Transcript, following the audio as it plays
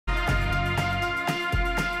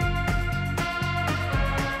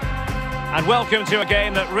And welcome to a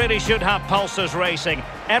game that really should have pulses racing.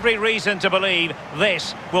 Every reason to believe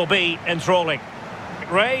this will be enthralling.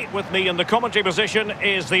 Ray, with me in the commentary position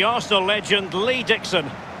is the Arsenal legend Lee Dixon.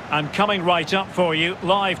 And coming right up for you,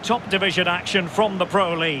 live top division action from the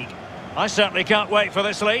Pro League. I certainly can't wait for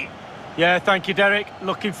this, Lee. Yeah, thank you, Derek.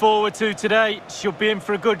 Looking forward to today. Should be in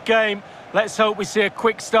for a good game. Let's hope we see a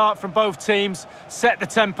quick start from both teams. Set the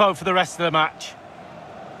tempo for the rest of the match.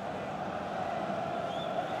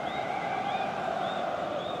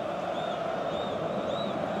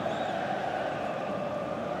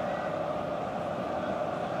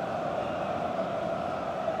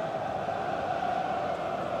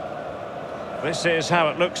 This is how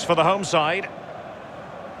it looks for the home side.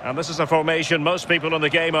 And this is a formation most people in the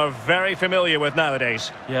game are very familiar with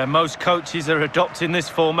nowadays. Yeah, most coaches are adopting this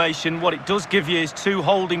formation. What it does give you is two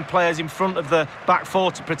holding players in front of the back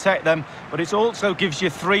four to protect them, but it also gives you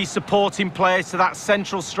three supporting players to that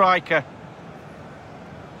central striker.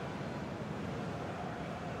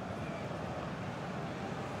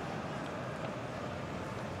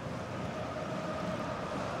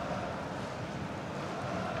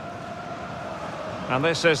 And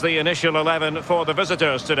this is the initial 11 for the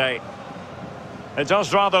visitors today. It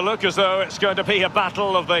does rather look as though it's going to be a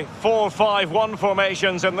battle of the 4-5-1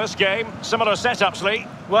 formations in this game. Similar setups, Lee.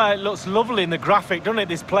 Well, it looks lovely in the graphic, doesn't it?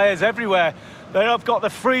 There's players everywhere. They have got the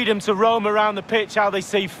freedom to roam around the pitch how they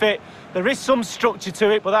see fit. There is some structure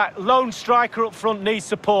to it, but that lone striker up front needs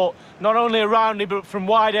support, not only around him, but from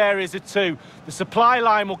wide areas of two. The supply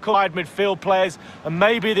line will collide midfield players and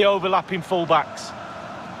maybe the overlapping full-backs.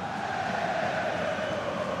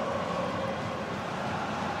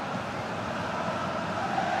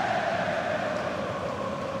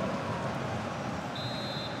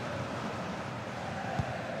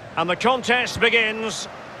 And the contest begins.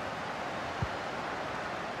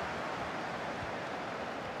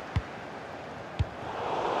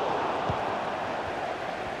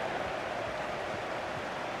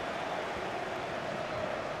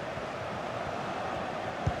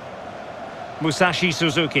 Musashi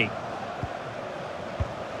Suzuki.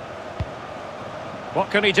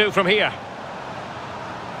 What can he do from here?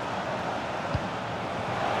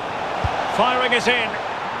 Firing it in.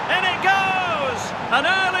 In it goes! An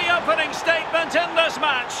early opening statement in this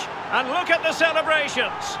match. And look at the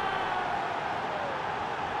celebrations.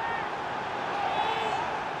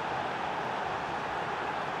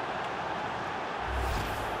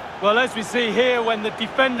 Well, as we see here, when the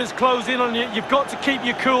defenders close in on you, you've got to keep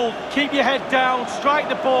your cool, keep your head down, strike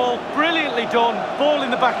the ball. Brilliantly done. Ball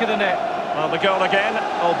in the back of the net. Well, the goal again,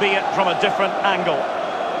 albeit from a different angle.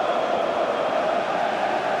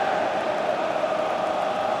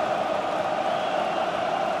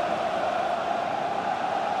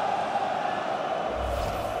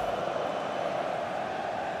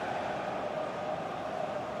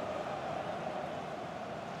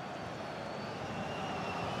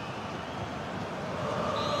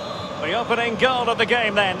 The opening goal of the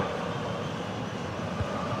game then.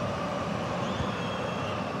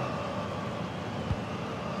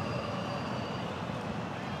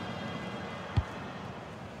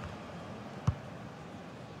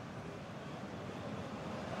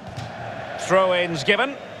 Throw-ins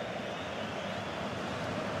given.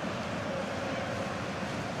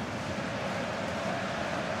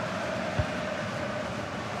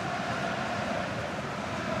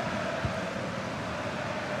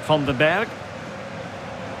 Van den Berg.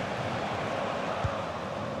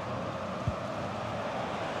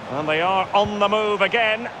 And they are on the move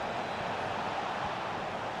again.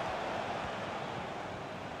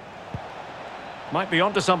 Might be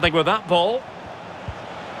onto something with that ball.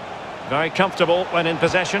 Very comfortable when in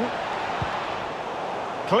possession.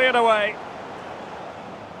 Cleared away.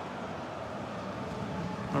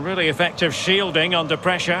 A really effective shielding under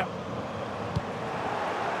pressure.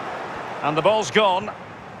 And the ball's gone.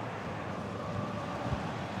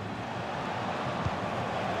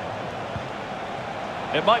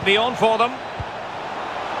 It might be on for them.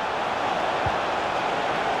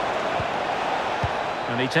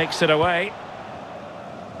 And he takes it away.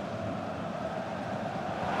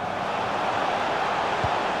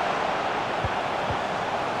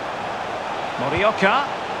 Morioka.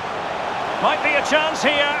 Might be a chance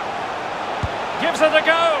here. Gives it a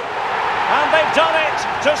go. And they've done it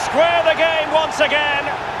to square the game once again.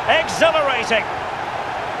 Exhilarating.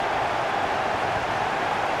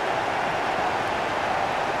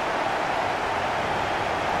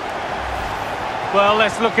 Well,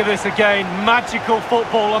 let's look at this again. Magical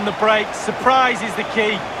football on the break. Surprise is the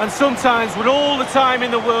key. And sometimes, with all the time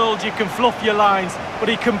in the world, you can fluff your lines. But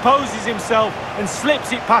he composes himself and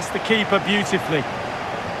slips it past the keeper beautifully.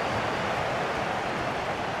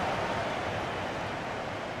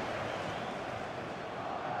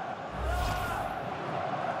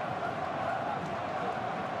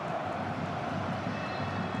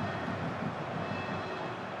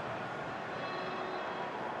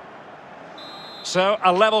 So,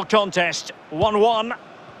 a level contest, 1-1.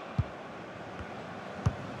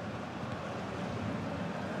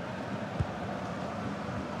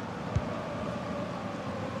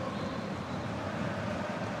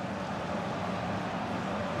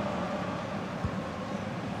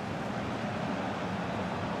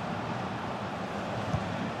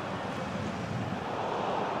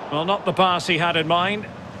 Well, not the pass he had in mind.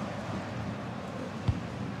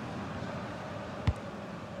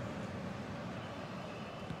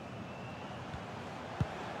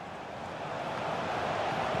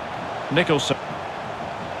 Nicholson.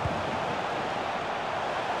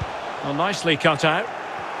 Well, nicely cut out.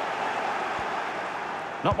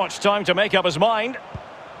 Not much time to make up his mind.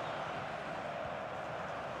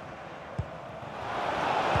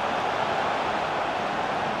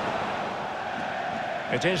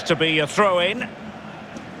 It is to be a throw-in.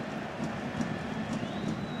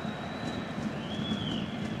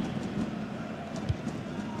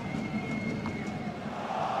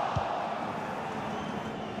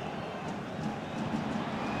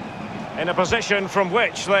 In a position from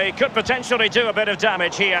which they could potentially do a bit of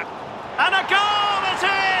damage here. And a goal it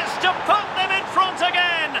is to put them in front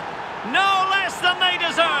again. No less than they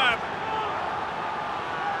deserve.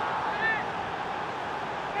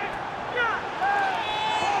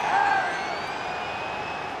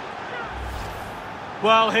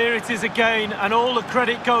 Well, here it is again, and all the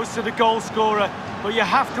credit goes to the goal scorer. But you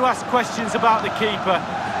have to ask questions about the keeper.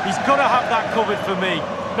 He's got to have that covered for me.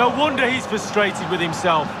 No wonder he's frustrated with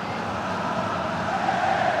himself.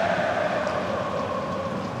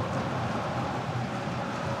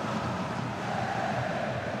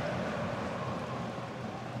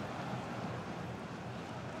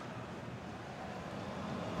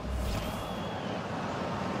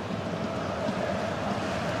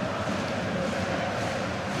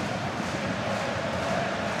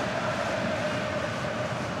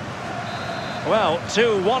 Well,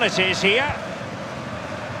 2-1 it is here.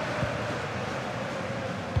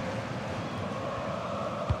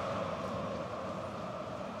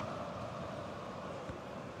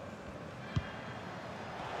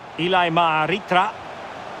 Ilai Maritra.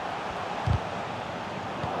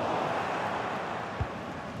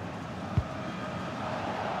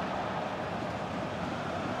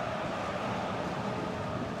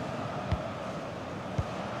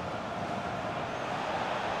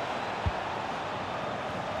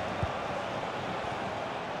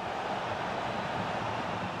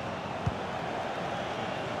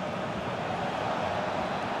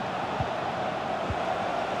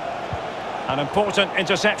 An important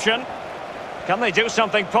interception. Can they do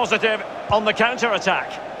something positive on the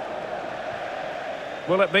counter-attack?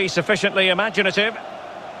 Will it be sufficiently imaginative?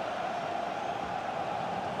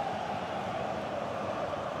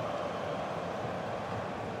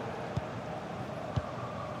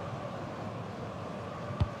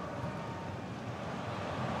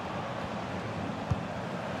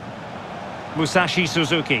 Musashi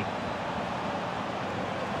Suzuki.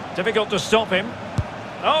 Difficult to stop him.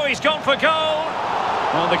 Oh, he's gone for goal!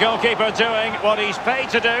 Well, the goalkeeper doing what he's paid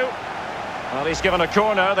to do. Well, he's given a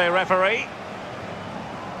corner, the referee.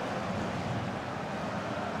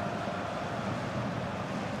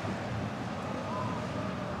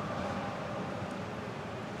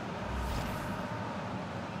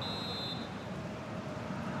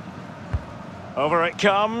 Over it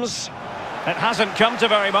comes. It hasn't come to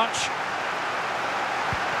very much.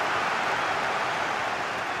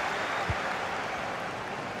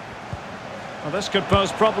 Well, this could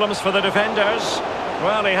pose problems for the defenders.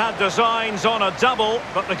 Well, he had designs on a double,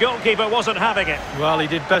 but the goalkeeper wasn't having it. Well, he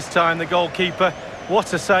did best time, the goalkeeper.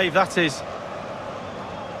 What a save that is.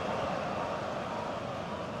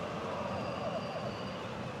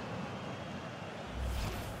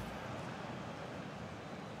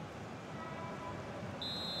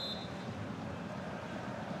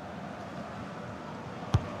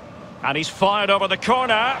 And he's fired over the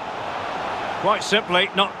corner. Quite simply,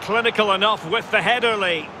 not clinical enough with the header,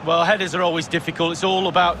 Lee. Well, headers are always difficult. It's all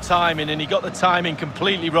about timing, and he got the timing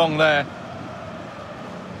completely wrong there.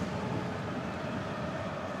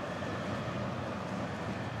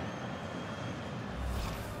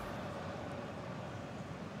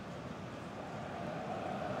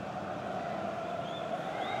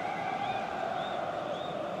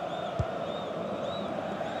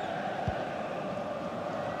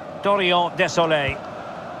 Dorian Desolé.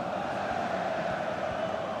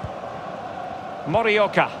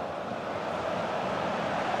 Morioka.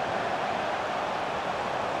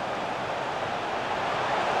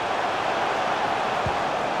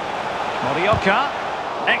 Morioka.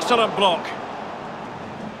 Excellent block.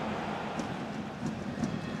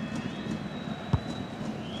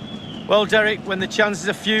 Well, Derek, when the chances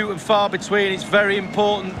are few and far between, it's very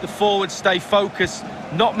important the forwards stay focused.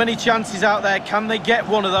 Not many chances out there. Can they get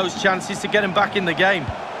one of those chances to get them back in the game?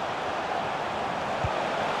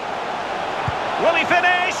 Will he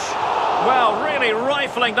finish? Well, really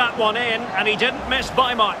rifling that one in, and he didn't miss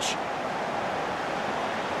by much.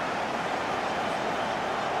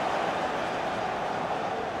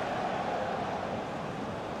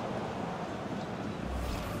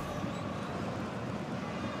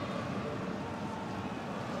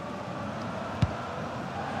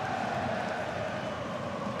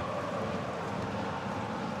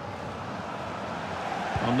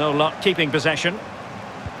 Well, no luck keeping possession.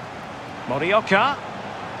 Morioka.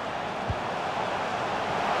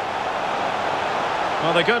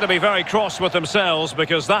 Well, they're going to be very cross with themselves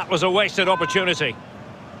because that was a wasted opportunity.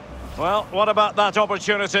 Well, what about that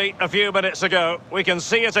opportunity a few minutes ago? We can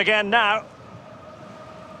see it again now.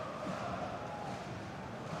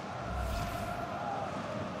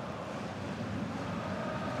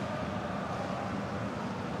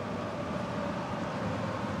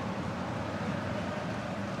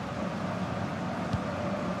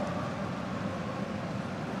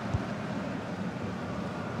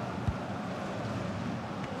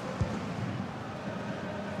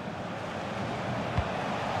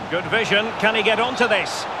 Good vision. Can he get onto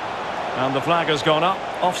this? And the flag has gone up.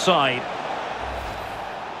 Offside.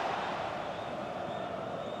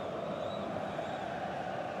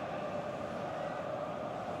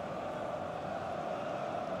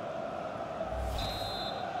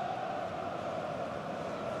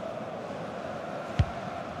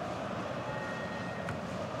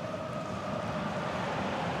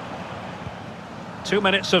 Two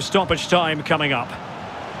minutes of stoppage time coming up.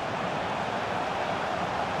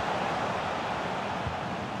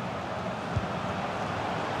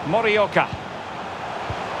 Morioka.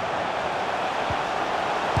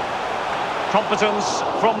 Competence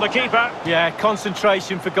from the keeper. Yeah,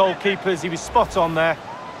 concentration for goalkeepers. He was spot on there.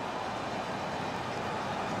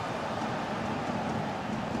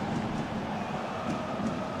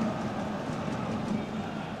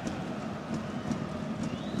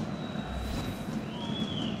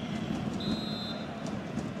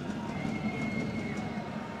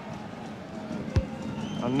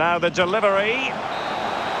 And now the delivery.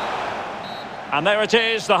 And there it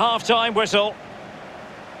is, the half-time whistle.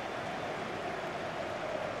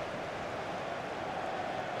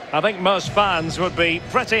 I think most fans would be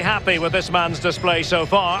pretty happy with this man's display so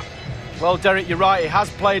far. Well, Derek, you're right. He has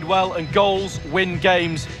played well, and goals win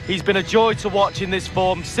games. He's been a joy to watch in this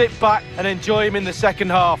form. Sit back and enjoy him in the second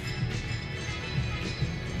half.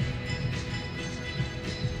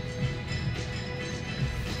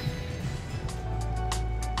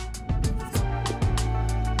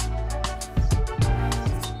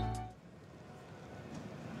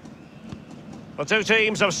 The two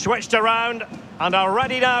teams have switched around and are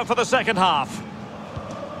ready now for the second half.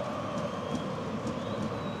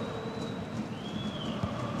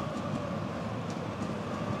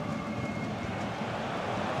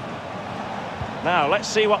 Now, let's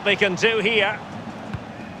see what they can do here.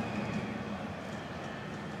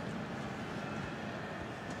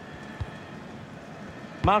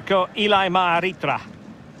 Marco Ilai-Maaritra.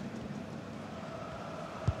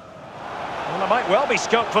 Well, there might well be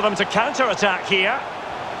scope for them to counter-attack here.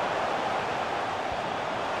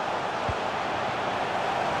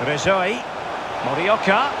 Rezoi.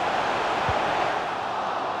 Morioka.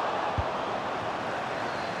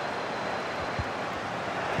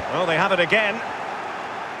 Well, they have it again.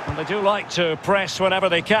 And they do like to press whenever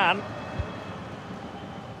they can.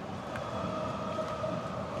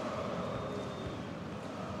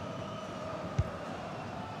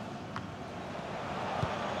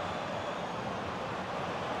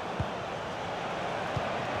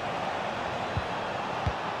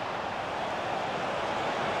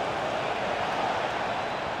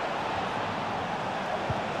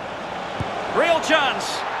 Real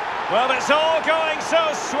chance. Well, it's all going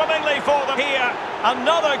so swimmingly for them here.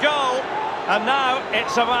 Another goal. And now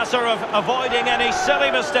it's a matter of avoiding any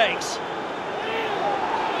silly mistakes.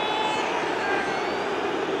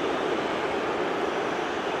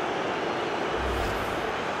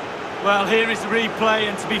 Well, here is the replay,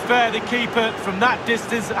 and to be fair, the keeper from that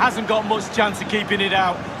distance hasn't got much chance of keeping it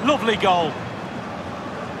out. Lovely goal.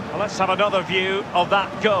 Well, let's have another view of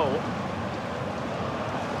that goal.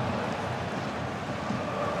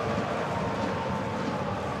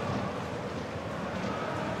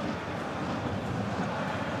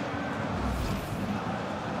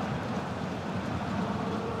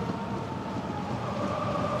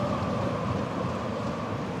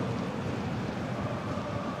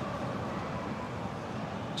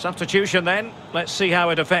 Substitution then. Let's see how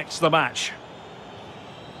it affects the match.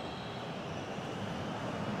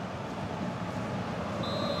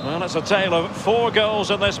 Well, it's a tale of 4 goals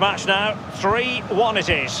in this match now. 3-1 it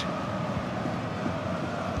is.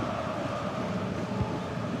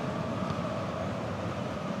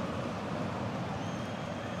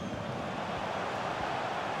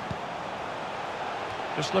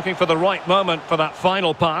 Just looking for the right moment for that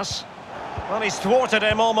final pass. Well, he's thwarted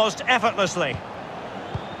him almost effortlessly.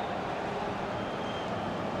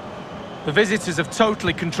 The visitors have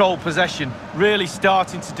totally controlled possession, really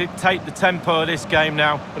starting to dictate the tempo of this game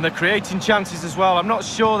now. And they're creating chances as well. I'm not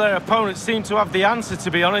sure their opponents seem to have the answer,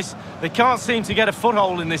 to be honest. They can't seem to get a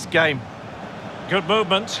foothold in this game. Good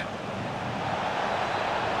movement.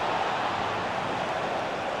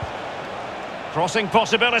 Crossing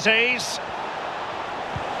possibilities.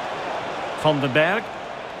 Van den Berg.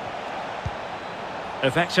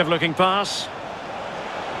 Effective looking pass.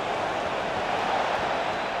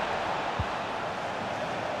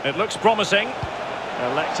 It looks promising.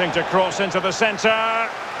 Electing to cross into the centre.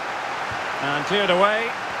 And cleared away.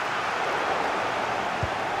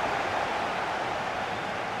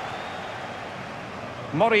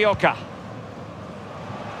 Morioka.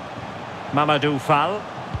 Mamadou Fall.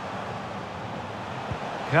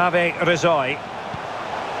 Kave Rezoi.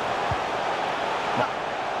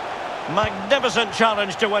 Magnificent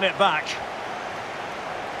challenge to win it back.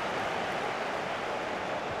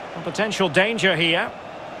 A potential danger here.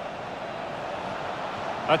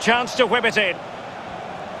 A chance to whip it in.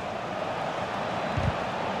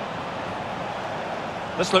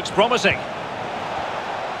 This looks promising.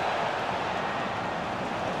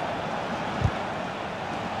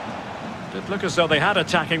 Did look as though they had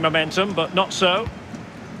attacking momentum, but not so.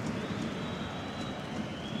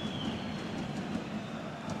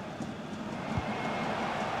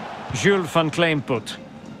 Jules van Kleinput.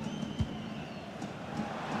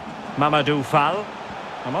 Mamadou Fall.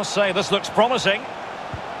 I must say, this looks promising.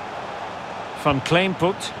 Van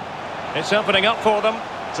Kleinput. It's opening up for them.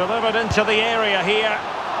 Delivered into the area here.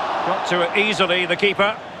 Got to it easily, the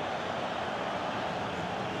keeper.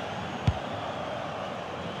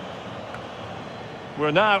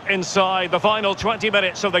 We're now inside the final 20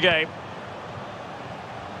 minutes of the game.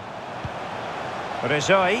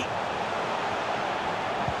 Rezoi.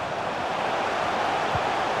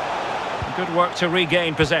 Good work to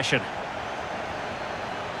regain possession.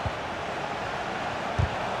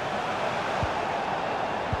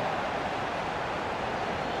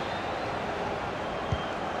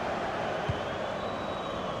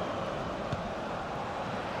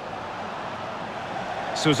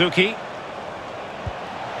 Suzuki.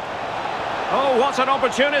 Oh, what an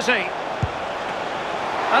opportunity.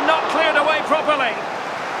 And not cleared away properly.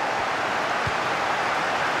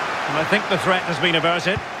 And I think the threat has been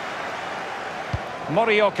averted.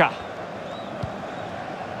 Morioka.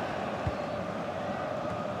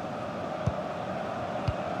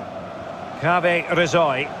 Kave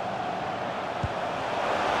Rezoi.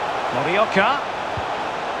 Morioka.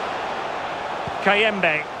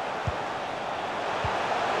 Kayembe.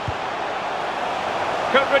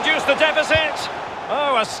 Could reduce the deficit.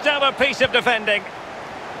 Oh, a stellar piece of defending.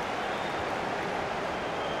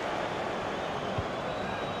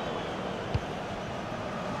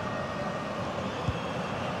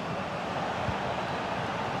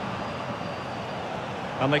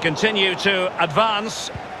 And they continue to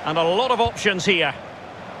advance, and a lot of options here.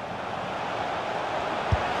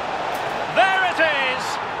 There it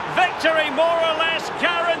is! Victory more or less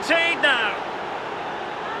guaranteed now.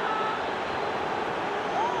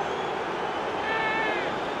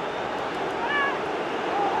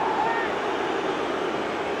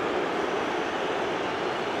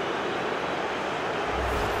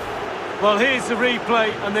 Well, here's the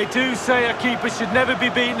replay, and they do say a keeper should never be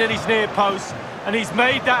beaten in his near post. And he's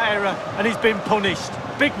made that error, and he's been punished.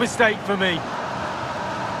 Big mistake for me.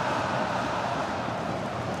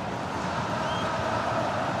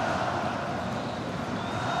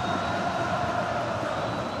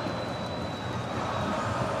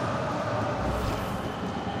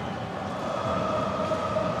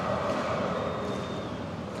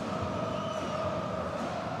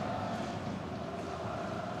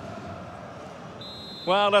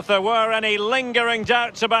 Well, if there were any lingering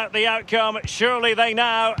doubts about the outcome, surely they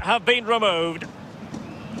now have been removed.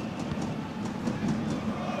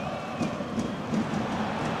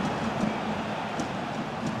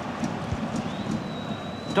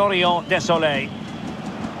 Dorian Desolé.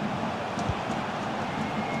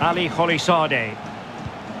 Ali Kholisade.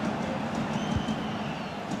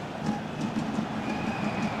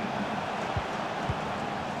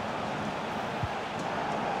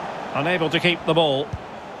 Unable to keep the ball.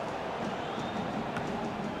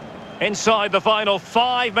 Inside the final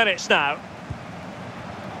 5 minutes now.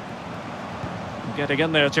 Getting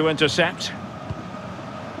in there to intercept.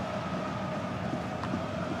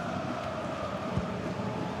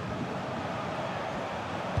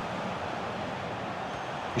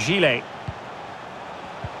 Gillet.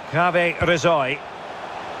 Cave Rezoi.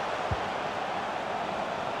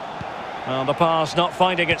 And the pass not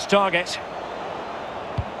finding its target.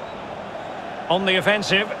 On the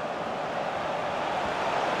offensive.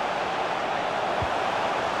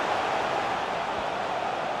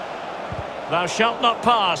 Thou shalt not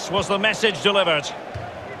pass was the message delivered.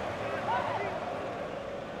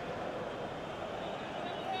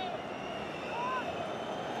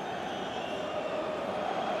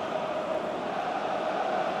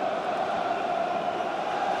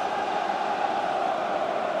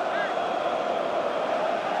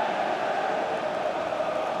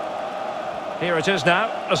 Here it is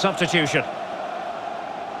now, a substitution.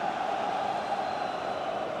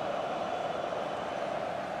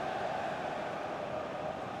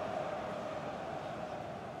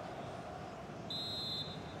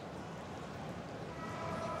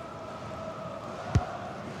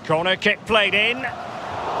 Corner kick played in.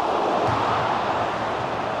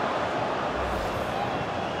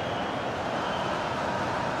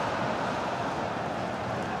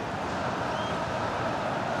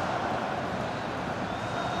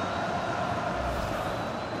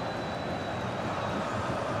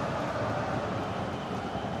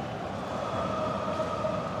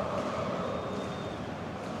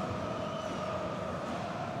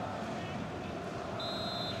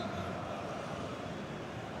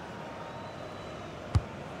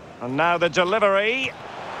 And now the delivery.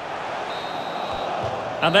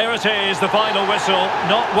 And there it is, the final whistle.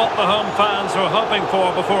 Not what the home fans were hoping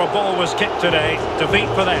for before a ball was kicked today. Defeat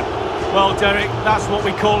for them. Well, Derek, that's what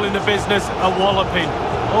we call in the business a walloping.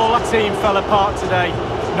 All our team fell apart today.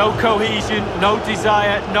 No cohesion, no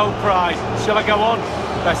desire, no pride. Shall I go on?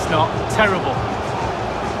 Best not. Terrible.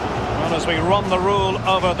 Well, as we run the rule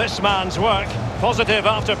over this man's work, positive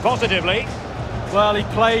after positively. Well, he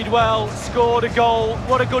played well, scored a goal.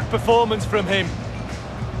 What a good performance from him.